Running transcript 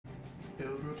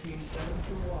Build routine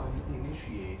 721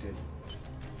 initiated.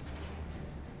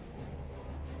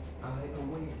 I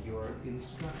await your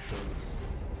instructions.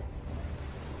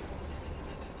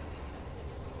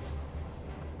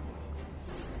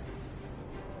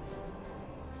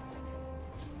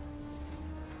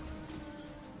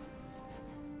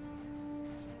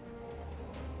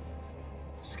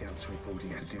 Scouts reporting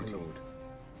for duty. Lord.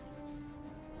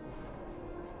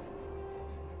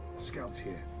 Scouts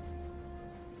here.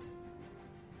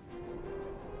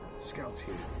 Scouts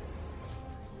here.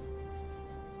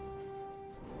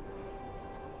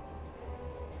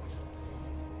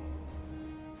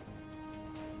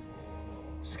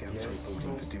 Scouts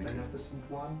reporting for duty.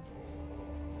 Beneficent one.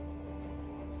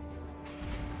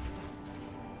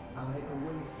 I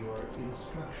await your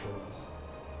instructions.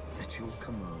 At your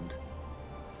command.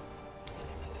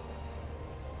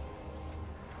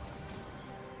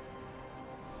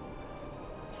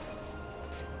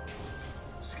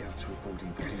 Scouts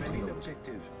reporting for defending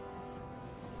objective.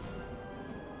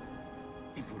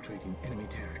 Infiltrating enemy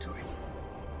territory.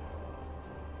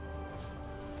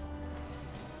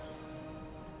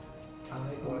 I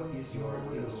await your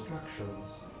instructions.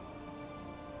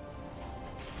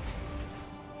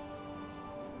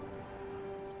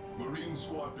 Marine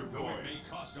squad deployed. Though it may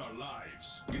cost our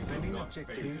lives, defending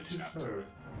objective. Here to serve.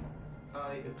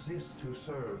 I exist to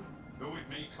serve. Though it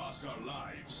may cost our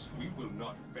lives, we will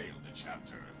not fail the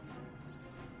chapter.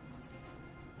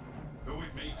 Though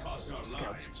it may cost our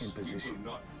Scouts lives, in position. we will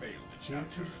not fail the Here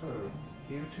chapter. to serve.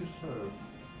 Here to serve.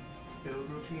 Build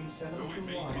routine Though it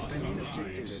may 721 cost our Defending lives,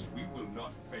 objective. we will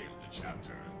not fail the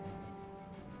chapter.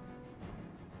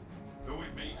 Though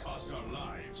it may cost our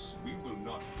lives, we will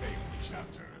not fail the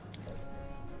chapter.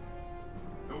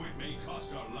 Though it may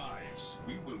cost our lives,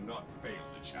 we will not fail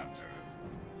the chapter.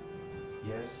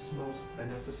 Yes, most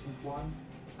beneficent one.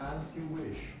 As you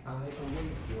wish, I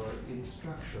await your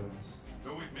instructions.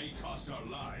 Though it may cost our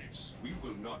lives, we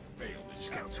will not fail the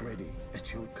Scouts chapter. ready.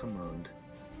 At your command.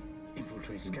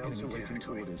 Infiltrating Scouts enemy awaiting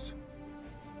orders.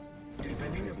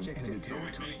 Defending objective. Enemy Though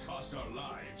it territory. may cost our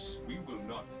lives, we will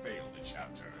not fail the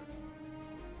chapter.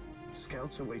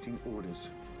 Scouts awaiting orders.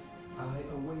 I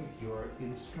await your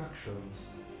instructions.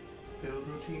 Build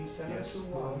routine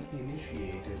 721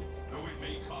 initiated. Though it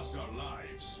may cost our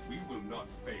lives, we will not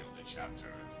fail the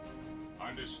chapter.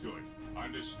 Understood.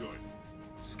 Understood.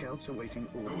 Scouts awaiting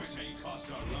Though orders. it may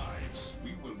cost our lives,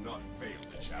 we will not fail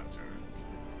the chapter.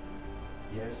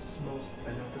 Yes, most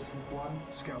beneficent one.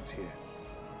 Scouts here.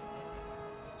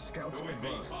 Scouts Though it may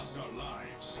advance. cost our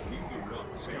lives, we will not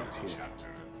fail Scouts the here. chapter.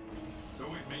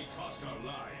 Though it may cost our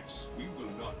lives, we will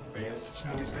not fail Yes, the most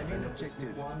chapter. Defending beneficent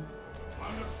objective. one.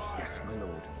 Under fire! Yes, my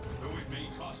lord. Though it may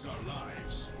cost our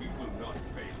lives, we will not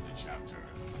fail the chapter.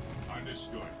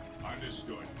 Understood.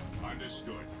 Understood.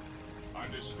 Understood.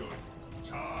 Understood.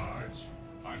 Charge.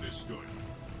 Understood.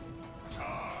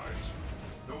 Charge.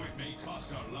 Though it may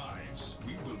cost our lives,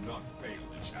 we will not fail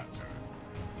the chapter.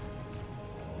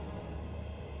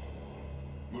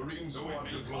 Marines, though it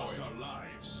may cost our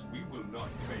lives, we will not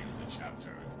fail the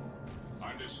chapter.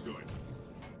 Understood.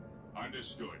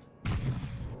 Understood.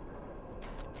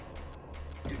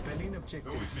 Defending Though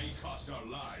objective. it may cost our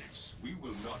lives, we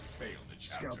will not fail the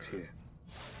chapter. Scouts here.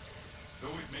 Though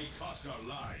it may cost our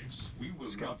lives, we will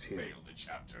Scouts not here. fail the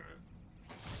chapter.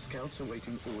 Scouts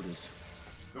awaiting orders.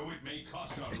 Though it may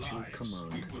cost our At your lives,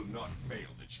 command. we will not fail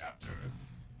the chapter.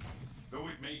 Though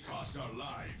it may cost our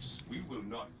lives, we will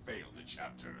not fail the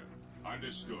chapter.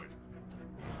 Understood.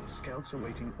 Scouts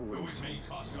awaiting Though orders. it may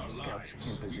cost our Scouts lives,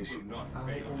 in we position. will not I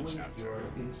fail the await chapter. your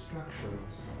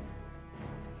instructions.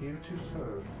 Here to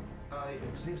serve. I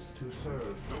exist to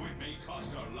serve. Though it may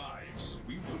cost our lives,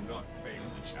 we will not fail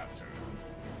the chapter.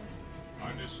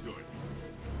 Understood.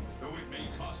 Though it may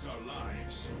cost our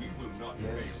lives, we will not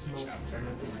Yes, fail the most chapter.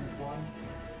 beneficent one.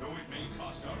 Though it may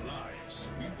cost our lives,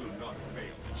 we will not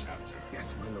fail the chapter.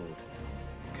 Yes, my lord.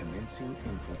 Commencing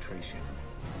infiltration.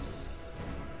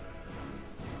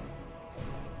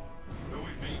 Though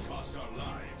it may cost our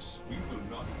lives, we will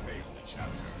not fail the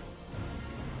chapter.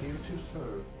 Here to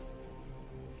serve.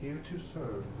 Here to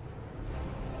serve.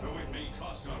 Though it may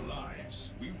cost our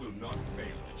lives, we will not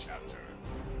fail the chapter.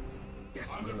 Yes,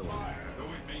 my Under lord. fire. Though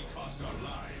it may cost our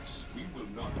lives, we will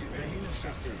not fail Defending the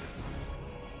chapter. objective.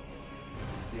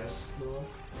 Yes, Lord.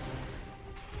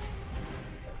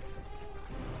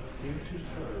 Here to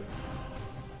serve.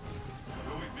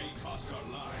 Though it may cost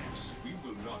our lives, we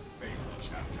will not fail the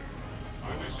chapter.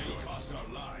 Though it may cost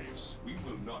our lives, we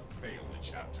will not fail the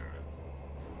chapter.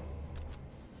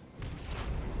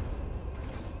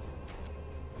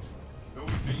 Though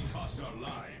it may cost our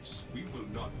lives, we will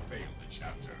not fail the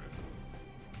chapter.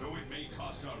 Though it may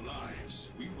cost our lives,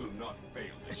 we will not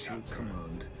fail the At your chapter.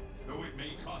 command. Though it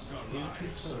may cost our Here to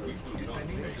lives, serve. we will not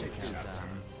Defending fail the objective chapter.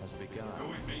 has begun.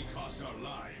 Though it may cost our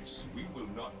lives, we will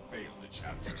not fail the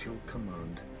chapter. At your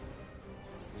command.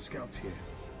 Scouts here.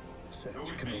 Though Search it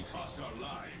may commencing. cost our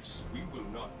lives, we will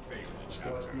not fail the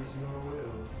What chapter. is your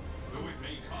will? Though it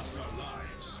may cost our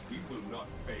lives, we will not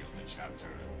fail the chapter.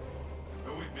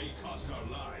 Though it may cost our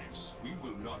lives, we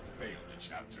will not fail the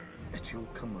chapter. At your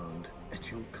command. At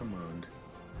your command.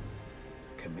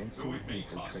 Though Commencing it may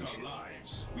cost our infiltration.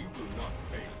 lives, we will not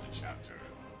fail the chapter.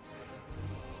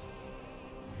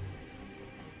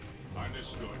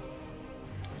 Understood.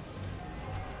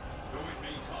 Though it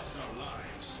may cost our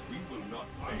lives, we will not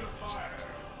fail the chapter.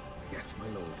 Yes, my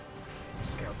lord.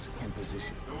 Scouts in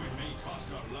position. Though it may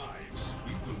cost our lives,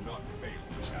 we will not fail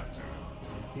the chapter.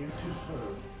 Here to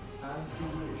serve, as you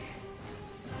wish.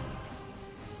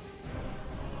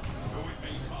 Though it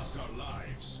may cost our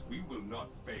lives, we will not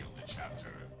fail the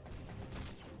chapter.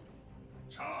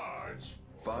 Charge!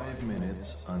 5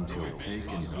 minutes until Though it may take and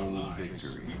cost our hold lives,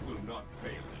 victory. we will not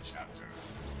fail the chapter.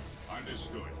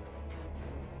 Understood.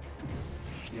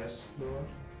 Yes, Lord.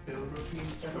 Build routine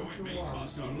Though it may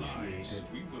cost our 721 lives,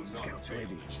 initiated. we will not Scouts fail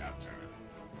ready. the chapter.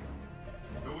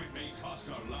 Though it may cost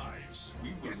our lives, we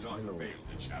will Yes, my not lord. fail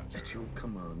the chapter. At your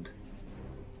command.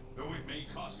 Though it may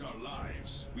cost our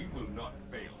lives, we will not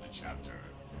fail the chapter.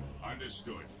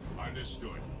 Understood.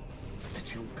 Understood.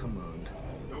 At your command.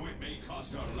 Though it may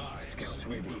cost our lives, Scouts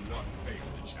we ready. will not fail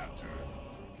the chapter.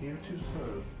 Here to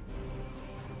serve.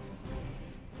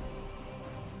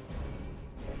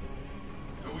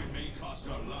 Though it may cost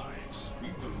our lives, we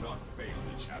will not fail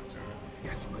the chapter.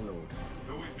 Yes, my lord.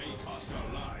 Though it may cost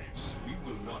our lives, we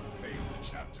will not fail the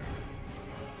chapter.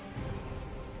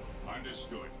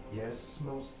 Understood. Yes,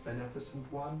 most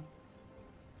beneficent one.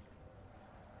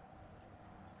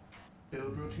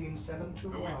 Build routine Though it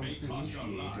 721 may cost our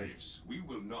initiated. lives, we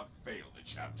will not fail the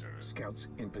chapter. Scouts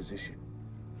in position.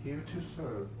 Here to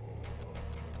serve.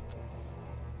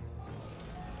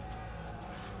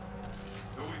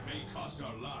 Though it may cost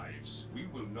our lives, we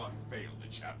will not fail the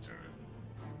chapter.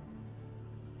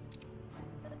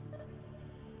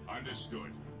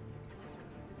 Understood.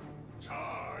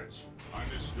 Charge!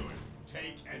 Understood.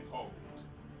 Take and hold.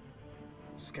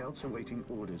 Scouts awaiting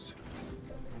orders.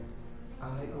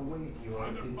 I await your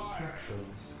Under fire.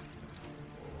 instructions.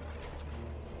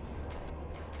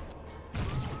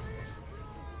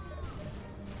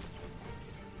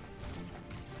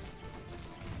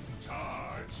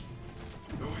 Charge!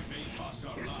 Though it may cost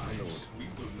our Yes, my lives, we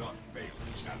will not fail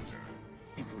the chapter.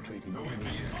 Infiltrating Though it enemy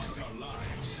may cost territory. our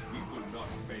lives, we will not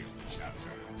fail the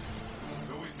chapter.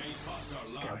 Though it may cost our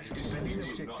Scouts lives, defending we will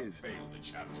not objective. fail the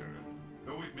chapter.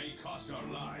 Though it may cost our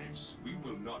lives, we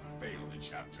will not fail the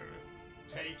chapter.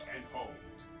 Take and hold.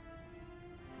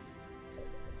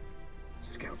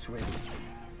 Scouts ready.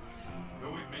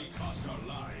 Though it may cost our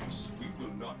lives, we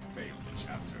will not fail the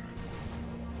chapter.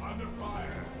 Under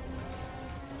fire.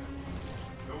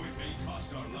 Though it may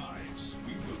cost our lives,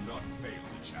 we will not fail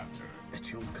the chapter.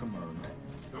 At your command.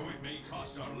 Though it may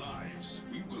cost our lives,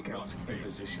 we will Scouts not in fail the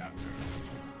position. chapter.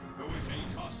 Though it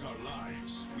may cost our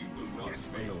lives, we will not Yes,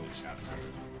 my fail lord. the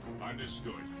chapter.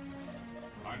 Understood.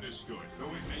 Understood. Though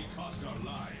it may cost our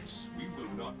lives, we will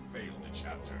not fail the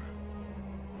chapter.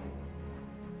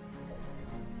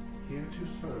 Here to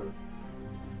serve.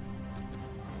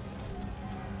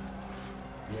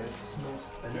 Yes, most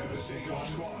beneficent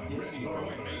one. Yes, Though Lord.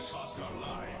 it may cost our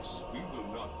lives, we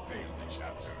will not fail the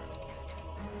chapter.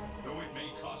 Though it may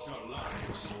cost our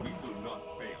lives, we will not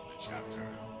fail the chapter.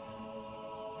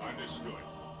 Understood.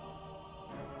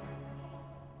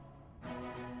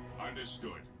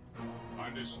 Understood.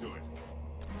 Understood.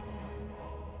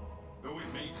 Though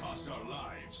it may cost our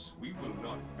lives, we will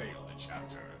not fail the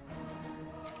chapter.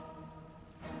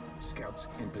 Scouts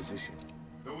in position.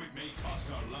 Though it may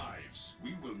cost our lives,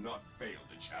 we will not fail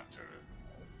the chapter.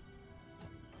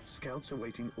 Scouts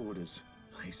awaiting orders.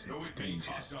 I Though sense it may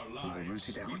danger. cost our We will root lives,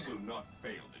 it we out. will not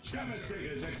fail the chapter.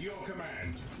 Demonstrators at your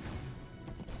command.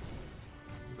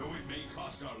 Though it may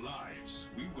cost our lives,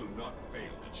 we will not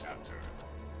fail the chapter.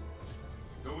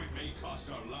 Though it may cost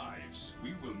our lives,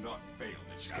 we will not fail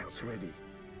the Scouts chapter. ready.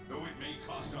 Though it may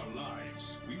cost our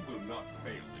lives, we will not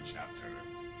fail the chapter.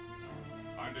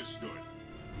 Understood.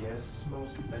 Yes,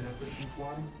 most beneficent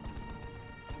one.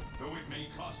 Though it may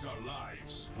cost our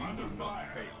lives, we will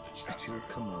not fail the At chapter. your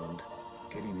command.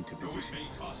 Getting into Though it position. may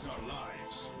cost our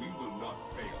lives, we will not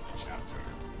fail the chapter.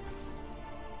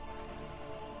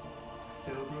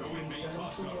 Build Though it routine may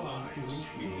cost our 721 lives,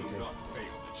 we will initiated. not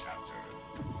fail the chapter.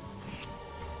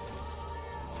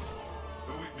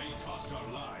 Though it may cost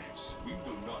our lives, we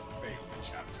will not fail the the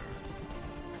chapter.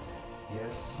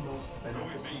 Yes, most Though it may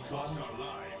beneficent cost one. our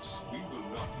lives, we will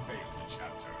not fail the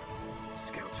chapter.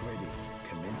 Scouts ready.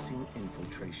 Commencing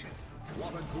infiltration.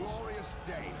 What a glorious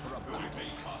day for a Though it battle.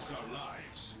 may cost our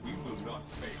lives, we will not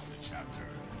fail the chapter.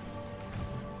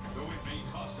 Though it may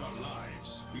cost our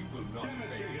lives, we will not fail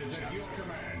the Demonstrators at your chapter.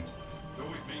 command.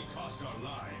 Though it may cost our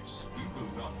lives, we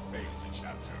will not fail the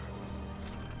chapter.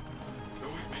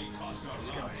 Though it may cost our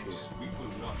Scouts lives, here. we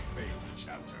will not fail the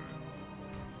chapter.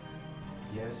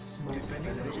 Yes, most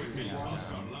Defending Though it beneficent may one. cost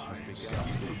our lives,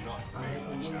 Scouts we will here. not I fail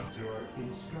the await chapter. your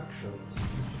instructions.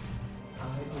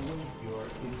 I await your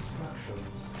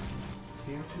instructions.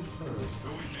 Here to serve.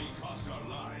 Though it may cost our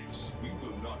lives, we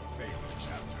will not fail the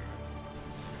chapter.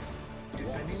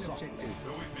 Defending objective.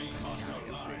 Though it may cost our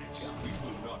lives, we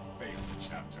will not fail the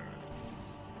chapter.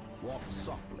 Walk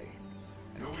softly.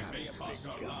 And Though it carry may a cost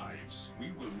big our gun. lives,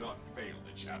 we will not fail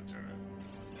the chapter.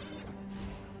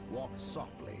 Walk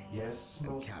softly. Yes, And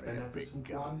most carry a big beneficent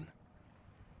gun. one.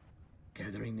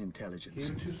 Gathering intelligence.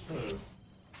 Here to serve.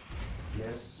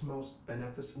 Yes, most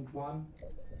beneficent one.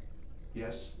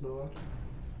 Yes, Lord.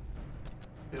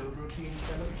 Build routine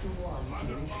 721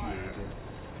 Under fire. initiated.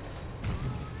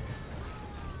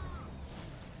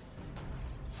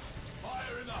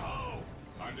 Fire in the hole!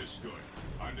 Understood.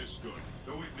 Understood.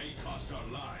 Though it may cost our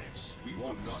lives, we will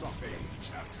Walk not softly. fail the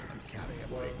chapter. And carry a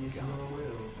What big is gun. your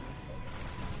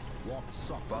will? Walk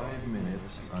softly. 5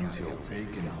 minutes And carry until a big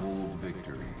take and gun. hold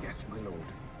victory. Yes, my lord.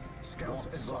 Scouts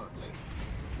Walk advance. softly.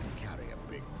 And carry a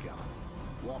big gun.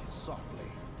 Walk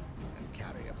softly. And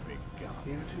carry a big gun.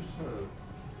 Here to serve.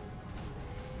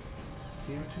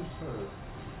 Here to serve.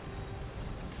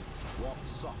 Walk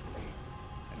softly.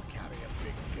 And carry a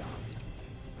big gun.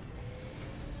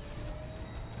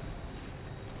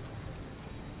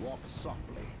 Walk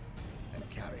softly. And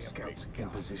carry a Scouts big in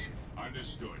gun. position.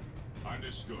 Understood.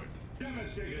 Understood.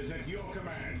 Demonstrators at your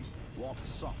command. Walk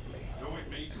softly. Though it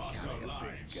may cost carry our a big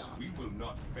lives, gun. we will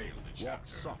not fail the Walk chapter.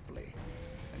 softly.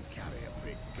 And carry a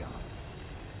big gun.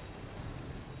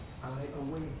 I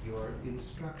await your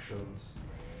instructions.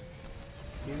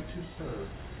 Here to serve.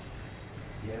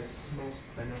 Yes, most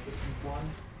beneficent one.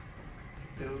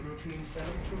 Build routine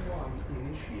 721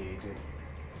 initiated.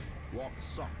 Walk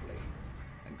softly.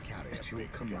 And carry At a your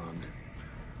big command. gun.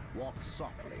 Walk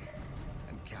softly.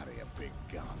 And carry a big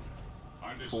gun.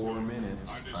 Understood. 4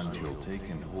 minutes Understood. until take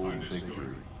and hold Understood.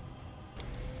 victory.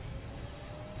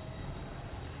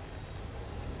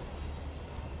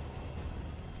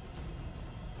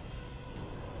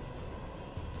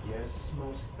 Yes,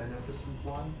 most beneficent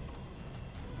one.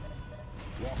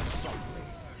 Walk softly.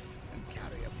 And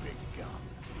carry a big gun.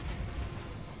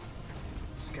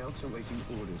 Scouts awaiting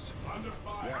orders. Under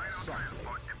fire. Walk softly.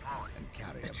 And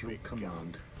carry At a your big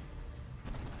command. gun.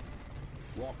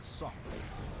 Walk softly.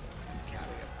 And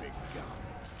carry a big gun.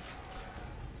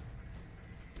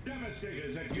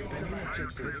 Demonstrators at your Defending command.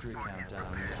 objective. Victory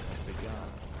countdown has begun.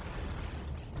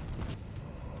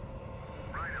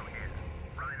 Rhino in.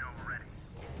 Rhino ready.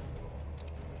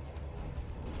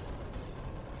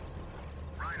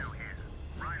 Rhino in.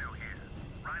 Rhino in.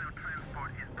 Rhino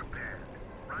transport is prepared.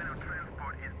 Rhino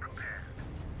transport is prepared.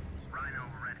 Rhino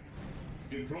ready.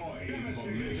 Deploy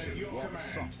demonstrators at your Walk command.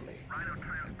 softly. Rhino And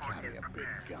transport carry is a big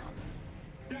prepared. gun.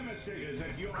 Demonstrators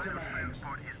at your Rhino command.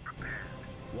 transport is prepared.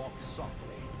 Walk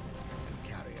softly. And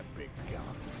carry a big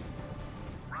gun.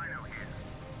 Rhino in.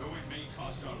 Though it may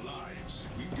cost our lives,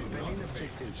 we will Defending not fail the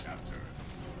objective. chapter.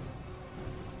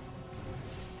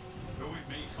 Though it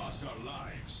may cost our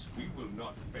lives, we will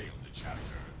not fail the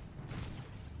chapter.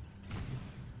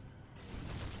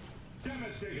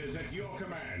 Demonstrators at your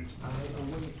command. I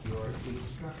await your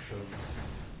instructions.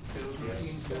 Build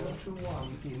routine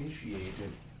 721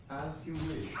 initiated. As you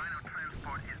wish. Rhino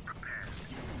transport is prepared.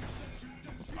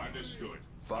 Understood.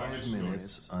 5 Understood.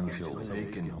 minutes until Yes, my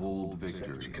take and hold victory.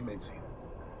 Search commencing.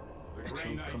 The At Grey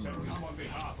your Knights have command. come on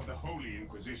behalf of the Holy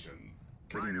Inquisition.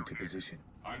 Getting into position.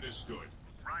 Understood.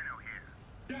 Rhino here.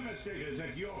 Demonstrators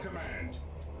at your command.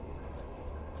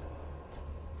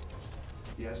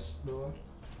 Yes, Lord.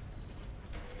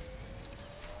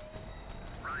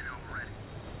 Rhino ready.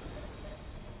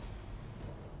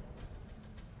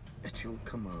 At your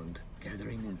command.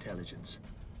 Gathering intelligence.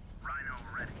 Rhino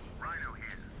ready. Rhino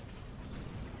here.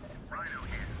 Rhino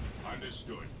here.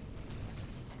 Understood.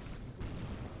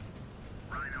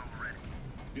 Rhino ready.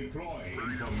 Deploy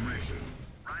information.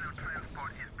 Rhino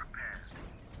transport is prepared.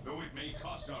 Though it may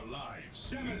cost our lives,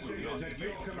 we will Demonstrators not at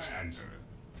your fail the command. chapter.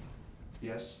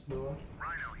 Yes, Lord.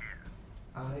 Rhino here.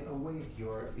 I await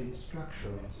your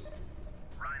instructions.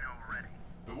 Rhino ready.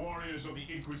 The warriors of the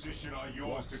Inquisition are yours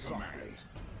Walk to softly. command.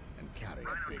 And carry a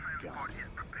Rhino big gun. transport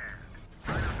is prepared.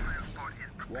 transport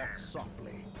is prepared. Walk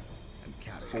softly and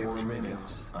carry 4 a big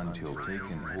minutes until take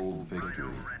and hold victory.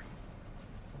 Rhino ready.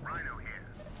 Rhino here.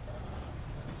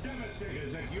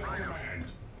 Devastators at your command.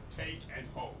 Take and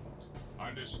hold.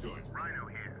 Understood. Rhino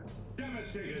here.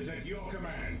 Devastators at your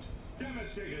command.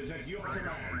 Devastators at your Rhino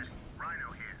command. ready.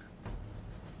 Rhino here.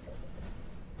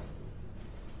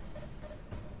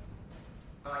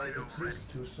 I exist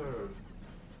to serve.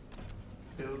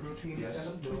 Build routine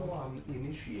 721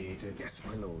 initiated. Yes,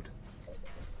 my lord.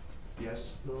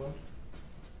 Yes, Lord.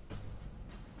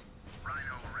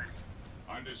 Rhino ready.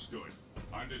 Understood.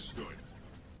 Understood.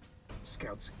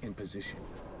 Scouts in position.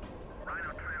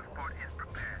 Rhino transport is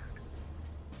prepared.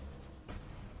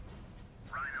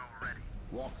 Rhino ready.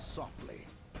 Walk softly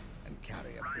and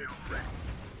carry a big Rhino gun.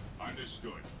 ready.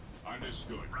 Understood.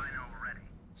 Understood. Rhino ready.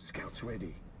 Scouts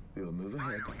ready. We will move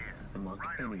ahead and mark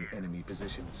any enemy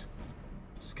positions.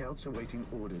 Scouts awaiting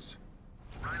orders.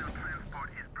 Rhino transport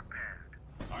is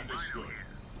prepared. Understood. Rhino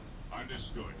here.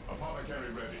 Understood. Apothecary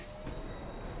ready.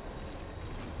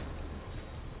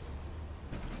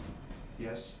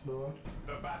 Yes, Lord.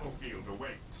 The battlefield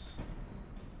awaits.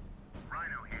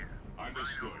 Rhino here.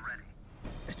 Understood. Rhino ready.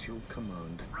 At your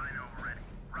command. Rhino ready.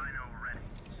 Rhino ready.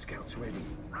 Scouts ready.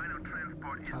 Rhino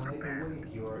transport is I prepared.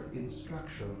 await your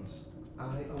instructions.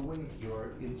 I await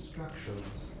your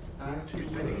instructions. As you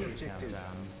Defending wish. objective.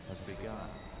 Countdown has begun.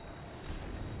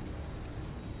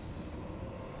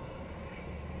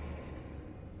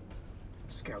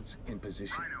 Scouts in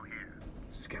position. Rhino here.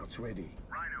 Scouts ready.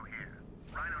 Rhino here.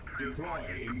 Rhino transport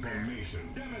Deploy is prepared.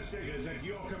 information. Devastators at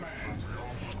your command.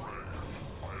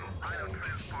 Rhino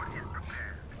transport is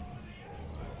prepared.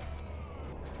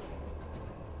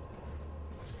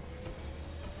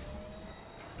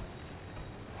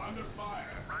 Under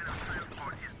fire. Rhino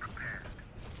transport is prepared.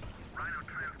 Rhino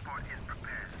transport is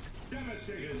prepared.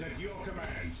 Devastators at your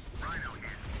command. Rhino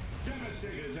here.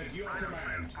 Devastators at your Rhino command.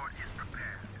 transport is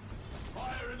prepared.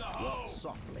 Fire in the hole. Walk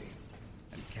softly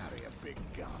and carry a big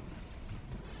gun.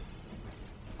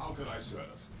 How can I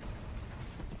serve?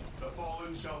 The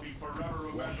fallen shall be forever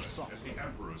remembered as softly. the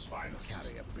Emperor's finest.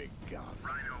 Carry a big gun.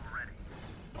 Rhino ready.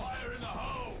 Fire in the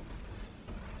hole.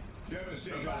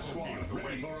 Devastator squad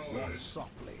ready for Walk orders.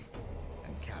 softly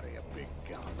and carry a big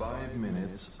gun. 5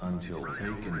 minutes until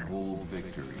take and hold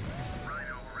victory.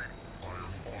 Rhino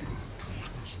ready.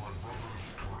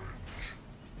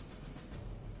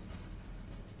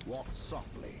 Walk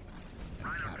softly and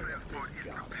Rhino carry a transport big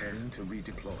is gun. Preparing to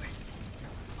redeploy.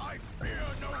 I fear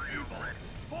no Rhino ready.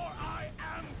 for I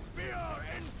am fear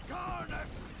incarnate.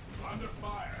 Under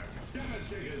fire.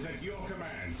 Devastators at your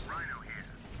command. Rhino here.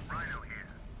 Rhino here.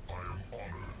 I am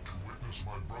honored to witness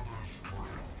my brother's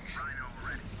courage. Rhino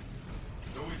ready.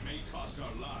 Though it may cost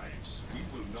our lives, we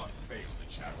will not fail the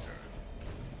chapter.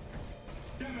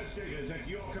 Devastators at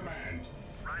your command.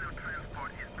 Rhino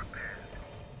transport is prepared.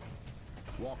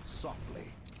 Walk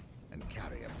softly and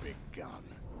carry a big gun.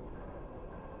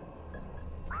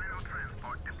 Rhino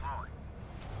transport deployed.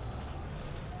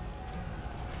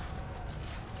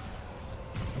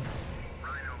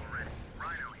 Rhino ready.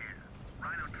 Rhino here.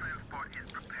 Rhino transport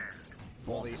is prepared.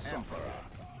 For the Emperor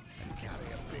and carry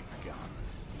a big gun.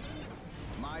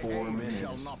 My 4 aim minutes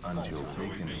shall not until falter.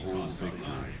 take and May hold cost our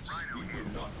victory. lives, we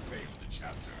will not fail the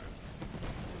chapter.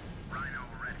 Rhino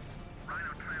ready.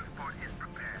 Rhino transport is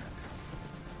prepared.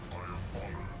 I am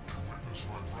honored to witness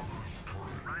my brother's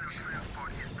courage. Rhino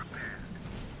transport is prepared.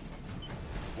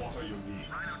 What are your needs?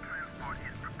 Rhino transport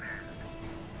is prepared.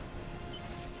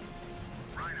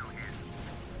 Rhino here.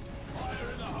 Fire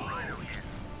in the hole. Rhino here.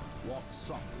 Walk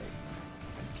softly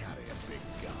and carry a big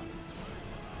gun.